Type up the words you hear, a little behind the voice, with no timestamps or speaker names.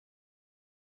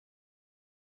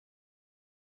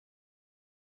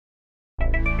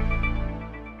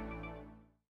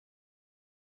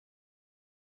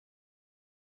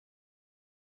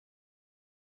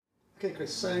Okay,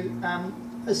 Chris, so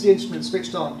as the instrument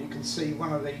switched on, you can see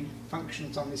one of the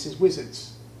functions on this is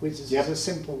Wizards. Wizards is a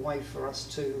simple way for us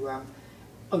to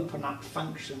open up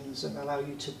functions and allow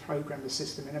you to program the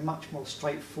system in a much more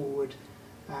straightforward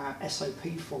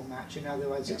SOP format. In other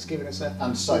words, it's given us a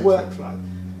workflow.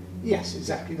 Yes,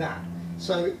 exactly that.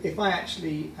 So if I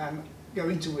actually go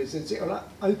into Wizards, it will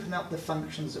open up the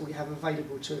functions that we have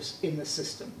available to us in the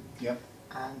system.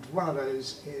 And one of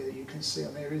those you can see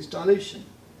on there is dilution.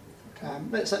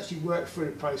 Let's actually work through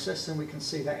the process and we can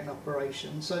see that in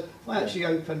operation. So if I actually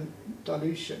open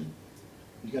dilution.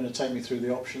 You're going to take me through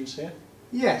the options here?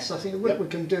 Yes, I think what we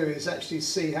can do is actually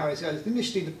see how it goes.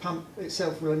 Initially the pump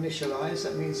itself will initialise,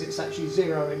 that means it's actually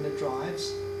zero in the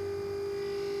drives.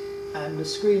 And the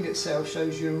screen itself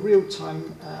shows you a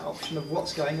real-time option of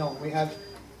what's going on. We have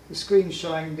the screen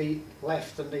showing the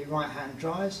left and the right-hand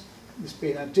drives, this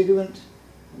being our diluent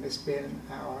and this being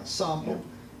our sample.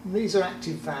 And these are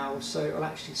active valves, so it will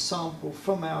actually sample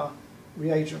from our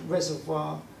reagent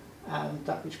reservoir and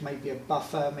that which may be a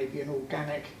buffer, maybe an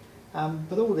organic.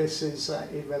 But all this is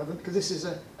irrelevant because this is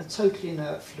a totally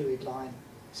inert fluid line.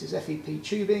 This is FEP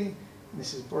tubing, and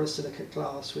this is borosilicate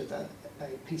glass with a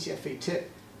PTFE tip.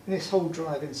 And this whole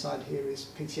drive inside here is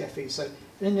PTFE, so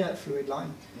an inert fluid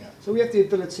line. So we have the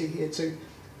ability here to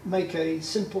make a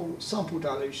simple sample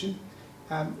dilution.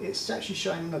 It's actually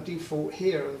showing a default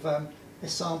here of a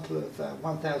sample of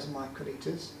 1,000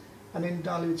 microlitres, and then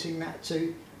diluting that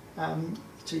to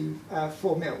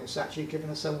 4 mils, actually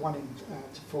giving us a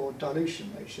 1:4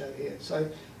 dilution ratio here. So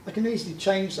I can easily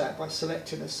change that by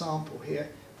selecting a sample here.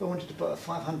 If I wanted to put a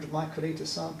 500 microlitre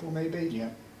sample maybe,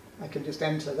 I can just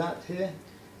enter that here,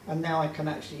 and now I can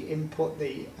actually input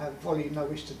the volume I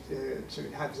wish to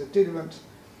have as a diluent,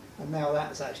 and now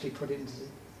that's actually put into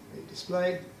the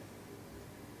display.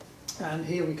 And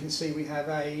here we can see we have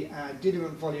a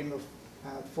diluent volume of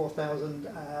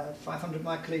 4,500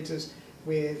 microlitres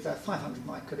with 500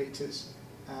 microlitres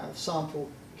of sample,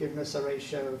 giving us a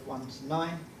ratio of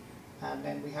 1:9. And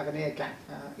then we have an air gap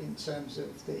in terms of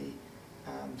the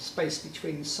space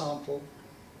between sample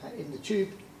in the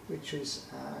tube, which is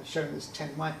shown as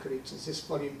 10 microlitres. This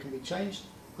volume can be changed.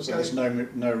 So there's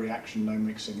no reaction, no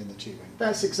mixing in the tubing?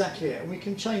 That's exactly it, and we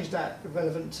can change that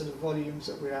relevant to the volumes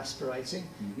that we're aspirating.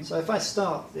 So if I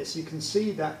start this, you can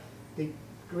see that the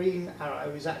green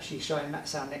arrow is actually showing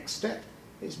that's our next step.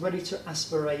 It's ready to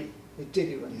aspirate the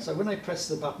diluent. So when I press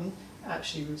the button,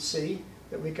 actually you'll see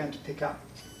that we're going to pick up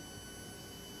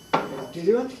the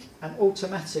diluent, and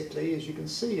automatically, as you can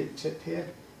see in the tip here,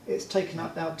 it's taken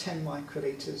up now 10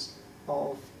 microlitres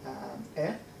of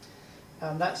air.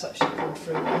 And that's actually pulled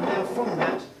through, and now from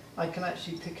that I can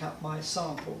actually pick up my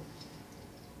sample.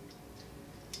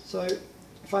 So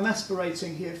if I'm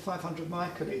aspirating here 500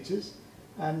 microlitres,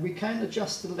 and we can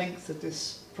adjust the length of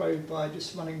this probe by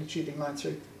just running the tubing line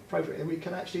through appropriately, we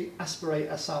can actually aspirate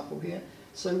a sample here.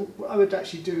 So what I would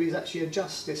actually do is actually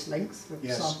adjust this length of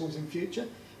samples in future.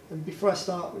 And before I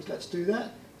start with, let's do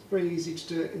that. It's very easy to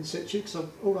do it in situ, because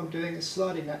all I'm doing is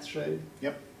sliding that through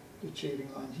the tubing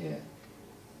line here.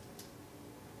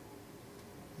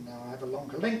 Now I have a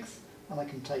longer length, and I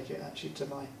can take it actually to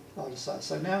my larger size.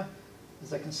 So now,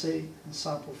 as I can see, and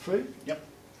sample through.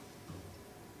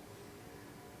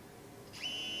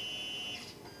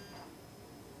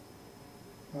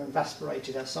 We've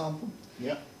aspirated our sample.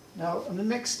 Now on the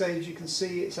next stage you can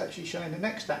see it's actually showing the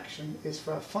next action is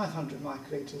for 500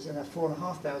 microlitres and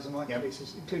 4,500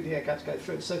 microlitres, including the air gap to go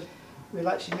through. So we'll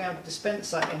actually now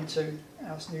dispense that into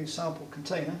our new sample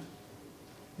container.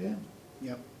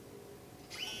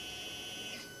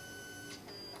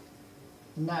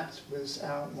 And that was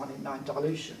our 1:9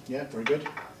 dilution. Very good.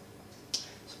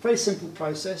 It's a very simple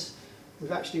process.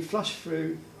 We've actually flushed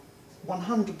through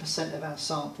 100% of our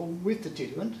sample with the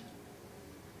diluent,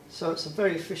 so it's a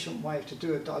very efficient way to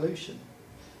do a dilution.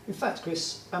 In fact,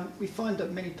 Chris, we find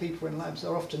that many people in labs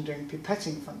are often doing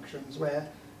pipetting functions where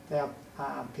they are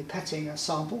pipetting a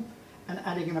sample and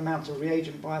adding an amount of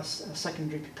reagent by a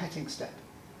secondary pipetting step.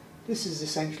 This is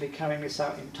essentially carrying this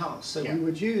out in tasks. So we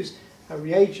would use a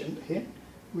reagent here,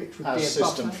 which would be a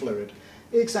system buffer. fluid.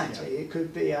 Exactly. It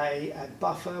could be a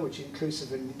buffer, which is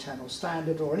inclusive of an internal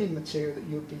standard, or any material that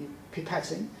you'd be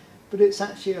pipetting, but it's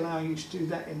actually allowing you to do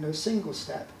that in a single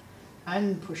step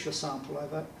and push your sample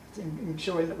over,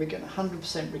 ensuring that we're getting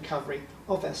 100% recovery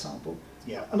of our sample.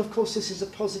 And of course this is a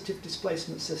positive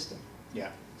displacement system.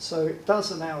 So it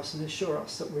does allow us and assure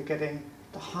us that we're getting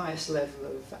the highest level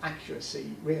of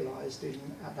accuracy realised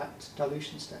at that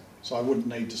dilution step. So I wouldn't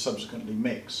need to subsequently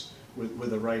mix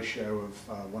with a ratio of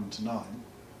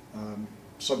 1:9.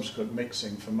 Subsequent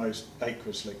mixing for most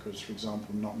aqueous liquids, for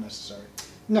example, not necessary.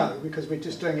 No, because we're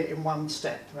just doing it in one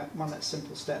step, that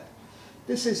simple step.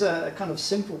 This is a kind of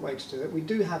simple way to do it. We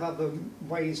do have other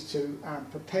ways to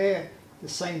prepare the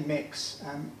same mix.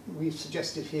 We've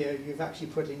suggested here you've actually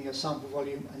put in your sample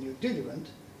volume and your diluent.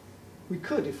 We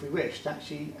could, if we wished,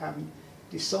 actually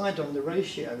decide on the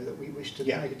ratio that we wish to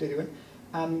make a diluent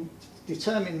and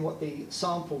determine what the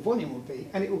sample volume will be,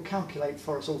 and it will calculate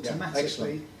for us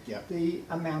automatically the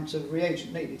amount of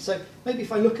reagent needed. So maybe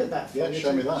if I look at that for you,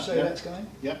 show me that. Show you that's going.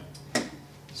 Yeah.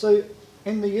 So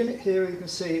in the unit here you can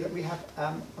see that we have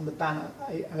on the banner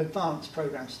an advanced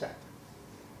program step.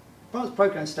 Advanced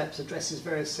program steps addresses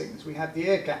various things. We have the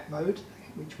air gap mode,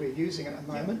 which we're using at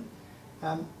the moment.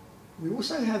 We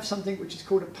also have something which is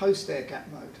called a post air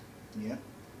gap mode. Yeah.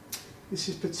 This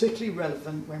is particularly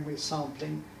relevant when we're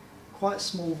sampling quite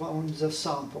small volumes of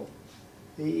sample.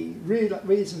 The real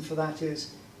reason for that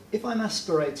is if I'm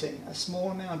aspirating a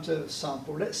small amount of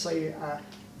sample, let's say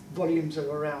volumes of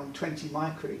around 20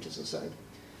 microliters or so,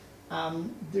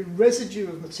 the residue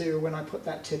of material when I put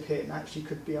that tip in actually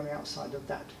could be on the outside of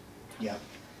that. Yeah.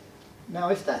 Now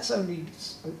if that's only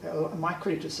a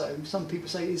microliter or so, some people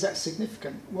say, is that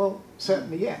significant? Well,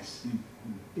 certainly yes.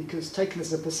 Because taken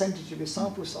as a percentage of your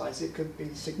sample size, it could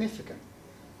be significant.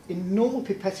 In normal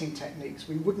pipetting techniques,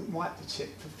 we wouldn't wipe the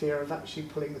tip for fear of actually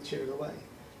pulling material away.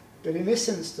 But in this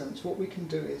instance, what we can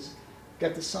do is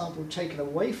get the sample taken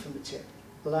away from the tip,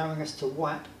 allowing us to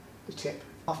wipe the tip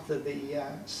after the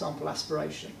sample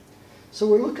aspiration. So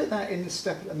we'll look at that in this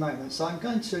step at the moment. So I'm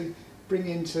going to bring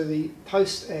into the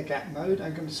post air gap mode.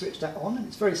 I'm going to switch that on, and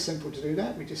it's very simple to do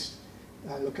that. We just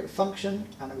look at the function,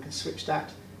 and we can switch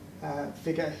that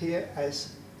figure here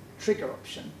as trigger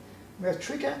option. We have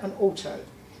trigger and auto.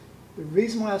 The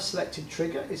reason why I've selected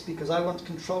trigger is because I want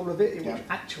control of it. It will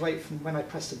actuate from when I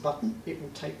press the button, it will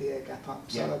take the air gap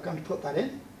up. So I'm going to put that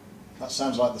in. That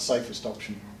sounds like the safest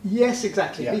option. Yes,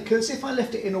 exactly, because if I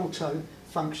left it in auto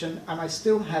function and I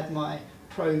still had my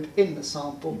probe in the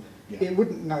sample, it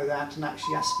wouldn't know that and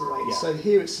actually aspirate. So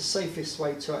here it's the safest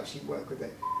way to actually work with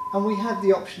it. And we have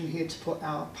the option here to put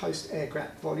our post air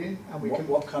gap volume. And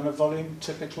what kind of volume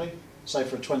typically? Say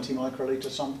for a 20 microliter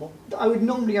sample? I would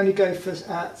normally only go for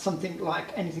something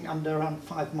like anything under around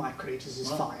 5 microliters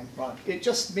is fine. Right. It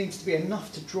just needs to be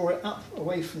enough to draw it up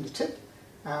away from the tip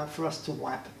for us to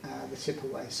wipe the tip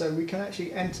away. So we can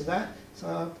actually enter that. So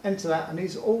I'll enter that, and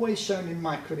these are always shown in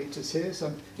microliters here. So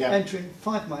I'm entering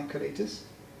 5 microliters.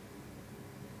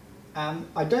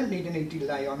 I don't need any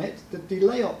delay on it. The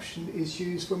delay option is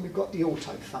used when we've got the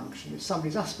auto function. If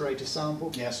somebody's aspirated a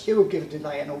sample, it will give a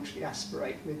delay and automatically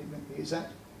aspirate when we use that.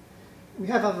 We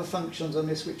have other functions on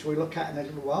this which we'll look at in a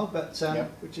little while, but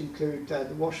which include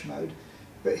the wash mode.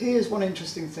 But here's one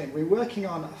interesting thing. We're working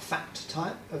on a factor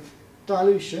type of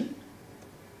dilution.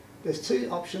 There's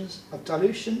 2 options of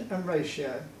dilution and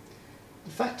ratio.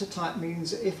 The factor type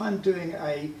means that if I'm doing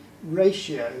a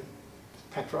ratio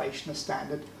preparation of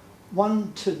standard,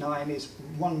 1 to 9 is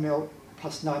 1 mil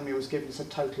plus 9 mils gives us a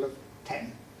total of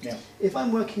 10. If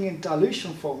I'm working in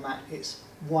dilution format, it's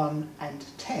 1 and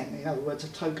 10. In other words, a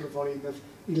total volume of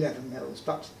 11 mils.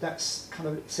 But that's kind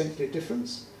of essentially a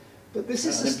difference. But this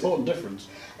is an important difference.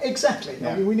 Exactly.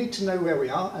 I mean, we need to know where we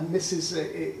are, and this is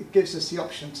it gives us the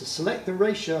option to select the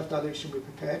ratio of dilution we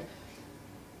prepared.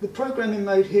 The programming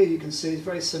mode here, you can see, is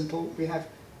very simple. We have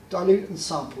dilute and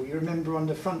sample. You remember on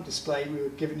the front display we were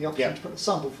given the option to put the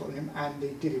sample volume and the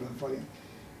diluent volume.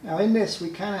 Now in this we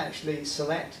can actually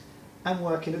select and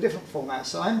work in a different format.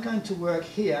 So I'm going to work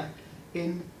here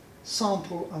in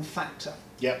sample and factor.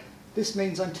 This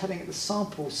means I'm telling it the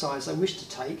sample size I wish to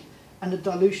take and the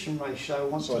dilution ratio I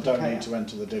want to prepare. So I don't need to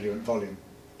enter the diluent volume.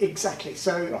 Exactly.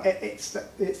 So it's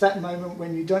that moment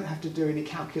when you don't have to do any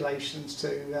calculations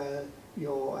to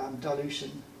your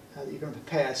dilution that you're going to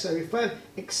prepare. So if I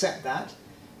accept that,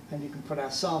 and you can put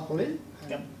our sample in,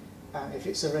 if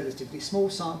it's a relatively small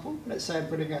sample, let's say I'm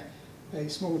putting a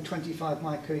small 25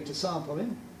 microliter sample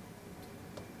in,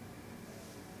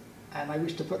 and I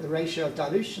wish to put the ratio of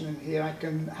dilution in here, I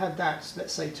can have that,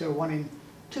 let's say, to a 1 in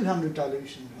 200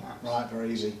 dilution perhaps. Right,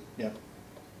 very easy.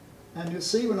 And you'll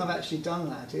see when I've actually done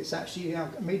that, it's actually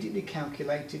immediately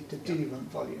calculated the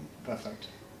diluent volume. Perfect.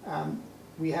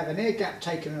 We have an air gap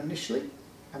taken initially,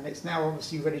 and it's now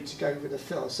obviously ready to go with the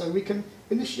fill. So we can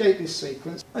initiate this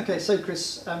sequence. Okay, so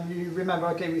Chris, you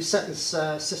remember, we set this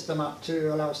system up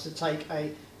to allow us to take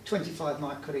a 25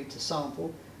 microliter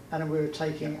sample, and we were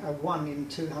taking a 1 in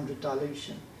 200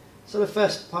 dilution. So the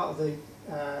first part of the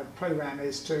program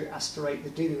is to aspirate the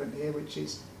diluent here, which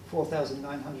is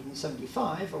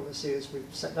 4,975, obviously, as we've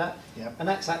set that, and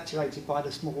that's activated by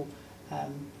the small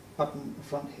button in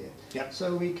front here.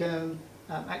 So we can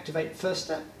activate the first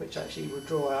step, which actually will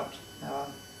draw out our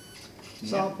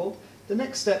sample. The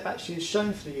next step actually is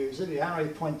shown for the user, the arrow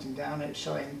pointing down, it's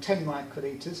showing 10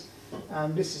 microliters.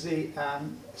 This is the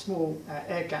small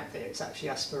air gap that it's actually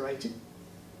aspirated.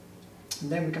 And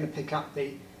then we're going to pick up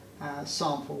the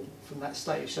sample from that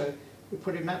stage. So we're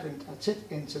putting that a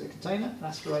tip into the container and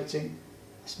aspirating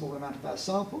a small amount of our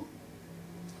sample.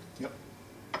 Yep.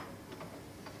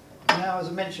 Now, as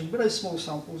I mentioned, with those small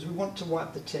samples, we want to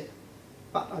wipe the tip,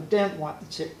 but I don't wipe the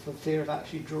tip for fear of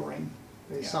actually drawing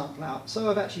the sample out. So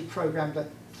I've actually programmed a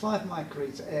 5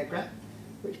 microliter air gap,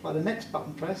 which by the next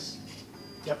button press,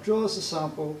 draws the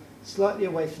sample slightly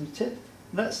away from the tip.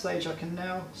 At that stage, I can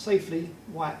now safely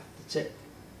wipe the tip.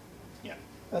 Yeah.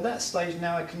 At that stage,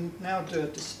 now I can now do a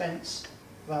dispense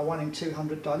of our 1 in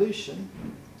 200 dilution.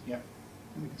 Yeah.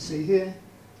 And we can see here.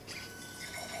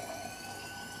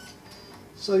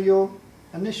 So your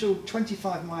initial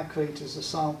 25 microliters of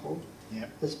sample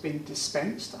has been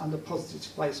dispensed under positive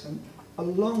displacement,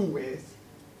 along with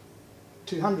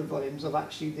 200 volumes of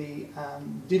actually the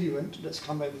diluent that's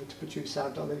come over to produce our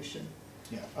dilution.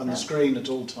 Yeah, and the screen at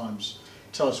all times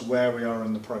tell us where we are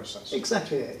in the process.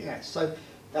 Exactly it, yes. So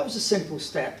that was a simple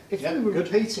step. If we were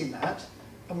repeating that,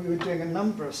 and we were doing a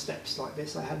number of steps like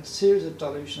this, I had a series of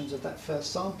dilutions of that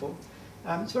first sample,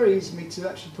 it's very easy for me to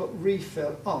actually put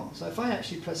refill on. So if I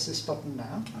actually press this button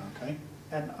now,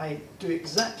 and I do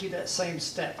exactly that same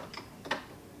step,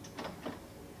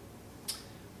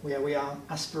 where we are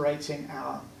aspirating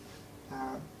our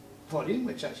volume,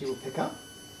 which actually will pick up.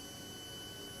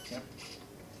 Yep.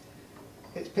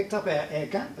 It's picked up our air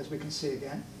gap, as we can see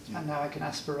again, and now I can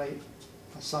aspirate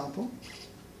a sample.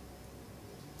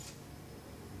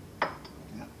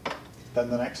 Yeah.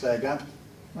 Then the next air gap.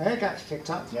 My air gap's picked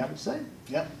up, as you can see,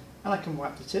 and I can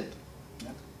wipe the tip.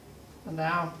 Yep. And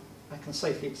now I can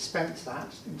safely dispense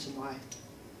that into my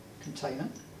container.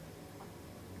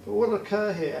 But what will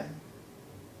occur here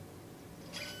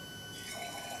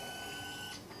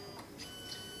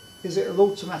is it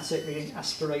will automatically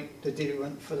aspirate the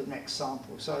diluent for the next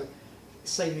sample. So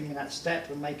saving me that step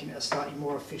and making it a slightly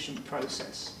more efficient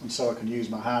process. And so I can use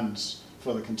my hands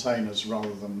for the containers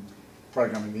rather than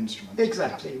programming the instrument.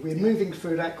 Exactly, we're moving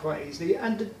through that quite easily,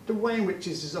 and the way in which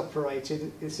this is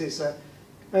operated, this is an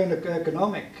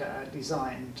ergonomic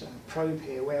designed probe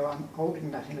here, where I'm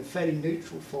holding that in a fairly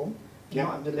neutral form,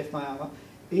 not having to lift my arm up.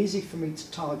 Easy for me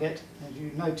to target. As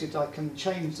you noted, I can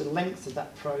change the length of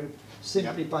that probe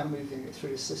simply by moving it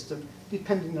through the system,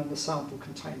 depending on the sample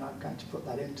container I'm going to put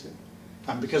that into.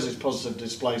 And because it's positive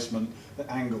displacement, the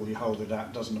angle you hold it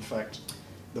at doesn't affect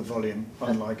the volume,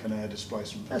 unlike an air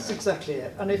displacement. That's exactly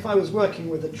it. And if I was working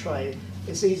with a tray,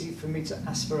 it's easy for me to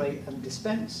aspirate and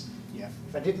dispense. Yeah.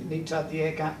 If I didn't need to have the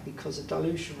air gap because the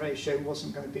dilution ratio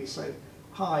wasn't going to be so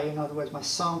high, in other words, my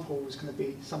sample was going to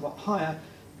be somewhat higher,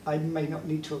 I may not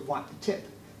need to have wiped the tip.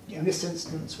 In this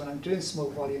instance, when I'm doing small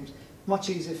volumes, much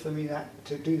easier for me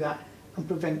to do that and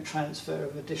prevent transfer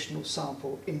of additional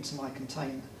sample into my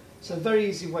container. So a very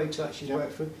easy way to actually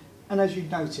work through. And as you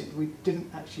noted, we didn't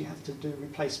actually have to do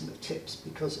replacement of tips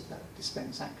because of that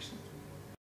dispense action.